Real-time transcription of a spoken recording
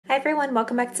Hi everyone,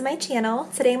 welcome back to my channel.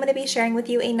 Today I'm going to be sharing with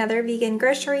you another vegan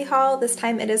grocery haul. This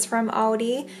time it is from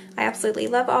Aldi. I absolutely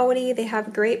love Aldi. They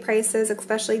have great prices,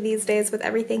 especially these days with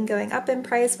everything going up in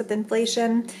price with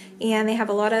inflation. And they have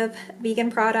a lot of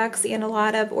vegan products and a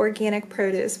lot of organic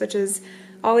produce, which is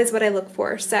always what I look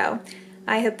for. So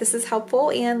I hope this is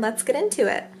helpful and let's get into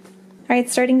it. Alright,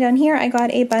 starting down here, I got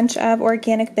a bunch of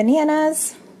organic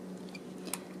bananas.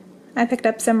 I picked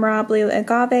up some raw blue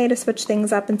agave to switch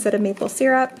things up instead of maple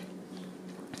syrup,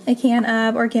 a can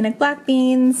of organic black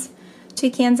beans, 2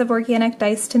 cans of organic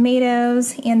diced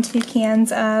tomatoes, and 2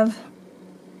 cans of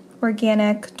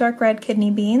organic dark red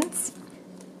kidney beans,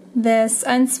 this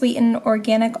unsweetened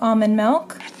organic almond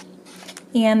milk,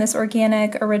 and this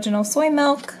organic original soy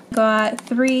milk. Got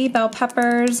 3 bell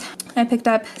peppers. I picked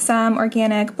up some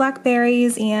organic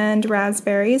blackberries and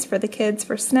raspberries for the kids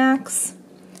for snacks.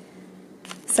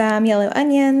 Some yellow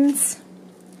onions,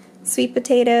 sweet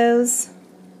potatoes,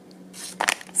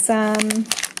 some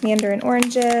mandarin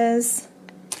oranges,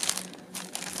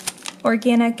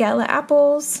 organic Gala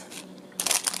apples,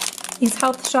 these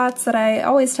health shots that I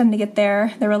always tend to get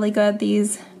there. They're really good.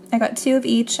 These, I got 2 of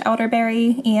each,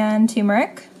 elderberry and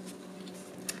turmeric.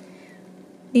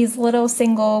 These little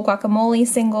single guacamole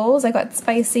singles, I got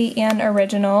spicy and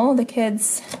original. The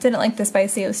kids didn't like the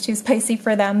spicy, it was too spicy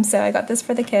for them, so I got this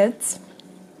for the kids.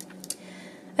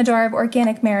 A jar of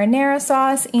organic marinara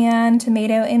sauce and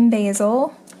tomato and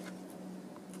basil.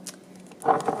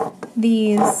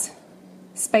 These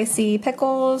spicy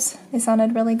pickles, they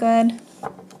sounded really good.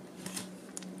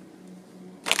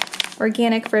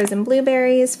 Organic frozen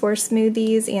blueberries for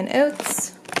smoothies and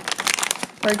oats.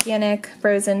 Organic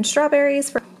frozen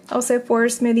strawberries also for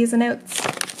smoothies and oats.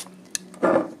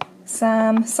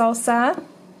 Some salsa.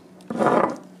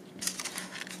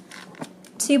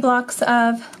 2 blocks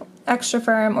of extra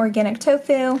firm organic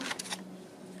tofu,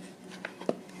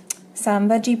 some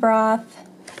veggie broth,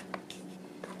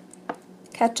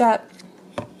 ketchup.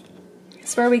 I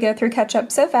swear we go through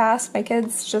ketchup so fast. My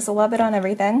kids just love it on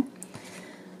everything.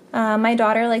 My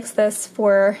daughter likes this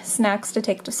for snacks to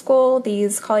take to school.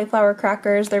 These cauliflower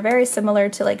crackers, they're very similar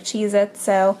to like Cheez-Its,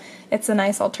 so it's a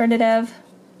nice alternative.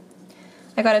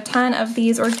 I got a ton of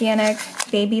these organic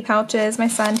baby pouches. My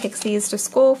son takes these to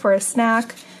school for a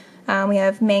snack. We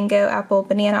have mango, apple,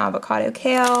 banana, avocado,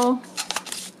 kale.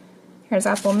 Here's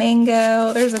apple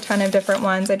mango. There's a ton of different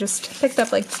ones. I just picked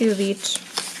up like 2 of each.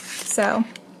 So,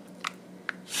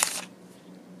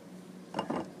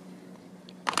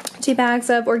 2 bags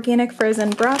of organic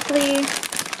frozen broccoli.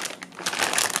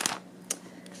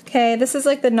 Okay, this is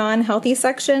like the non-healthy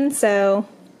section, so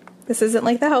this isn't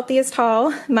like the healthiest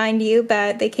haul, mind you,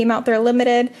 but they came out, they're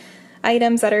limited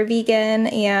items that are vegan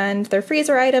and they're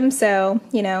freezer items, so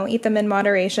you know, eat them in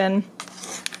moderation.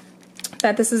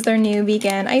 But this is their new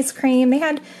vegan ice cream. They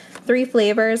had 3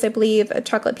 flavors, I believe,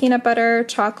 chocolate peanut butter,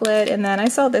 chocolate, and then I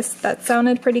saw this that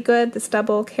sounded pretty good, this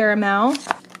double caramel.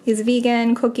 These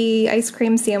vegan cookie ice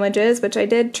cream sandwiches, which I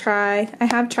did try. I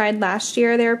have tried last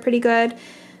year, they were pretty good.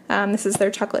 This is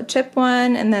their chocolate chip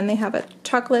one, and then they have a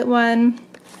chocolate one.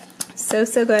 So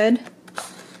good.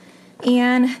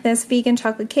 And this vegan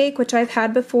chocolate cake, which I've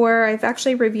had before. I've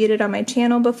actually reviewed it on my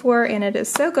channel before, and it is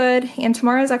so good. And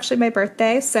tomorrow is actually my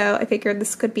birthday, so I figured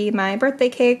this could be my birthday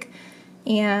cake.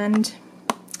 And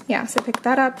yeah, so I picked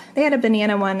that up. They had a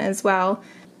banana one as well.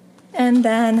 And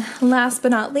then last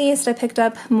but not least, I picked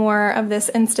up more of this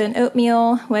instant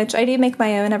oatmeal, which I do make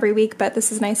my own every week, but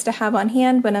this is nice to have on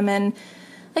hand when I'm in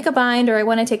like a bind or I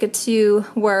want to take it to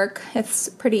work. It's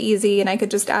pretty easy and I could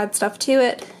just add stuff to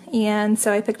it. And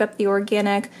so I picked up the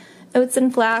organic oats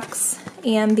and flax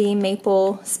and the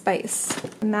maple spice.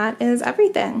 And that is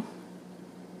everything.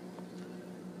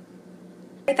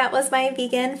 That was my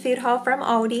vegan food haul from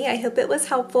Aldi. I hope it was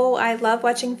helpful. I love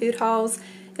watching food hauls.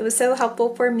 It was so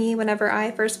helpful for me whenever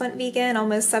I first went vegan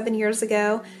almost 7 years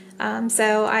ago.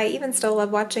 So I even still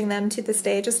love watching them to this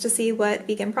day just to see what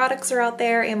vegan products are out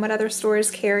there and what other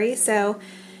stores carry. So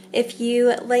if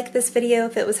you like this video,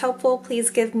 if it was helpful, please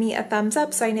give me a thumbs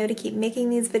up so I know to keep making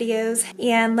these videos.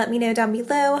 And let me know down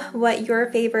below what your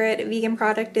favorite vegan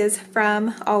product is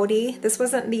from Aldi. This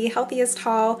wasn't the healthiest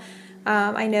haul.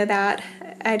 I know that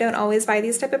I don't always buy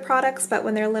these type of products, but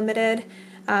when they're limited,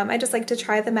 I just like to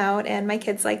try them out and my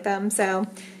kids like them. So,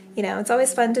 you know, it's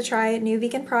always fun to try new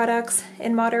vegan products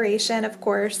in moderation, of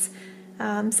course.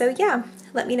 So yeah,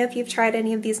 let me know if you've tried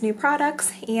any of these new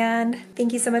products, and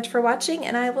thank you so much for watching,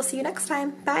 and I will see you next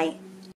time. Bye!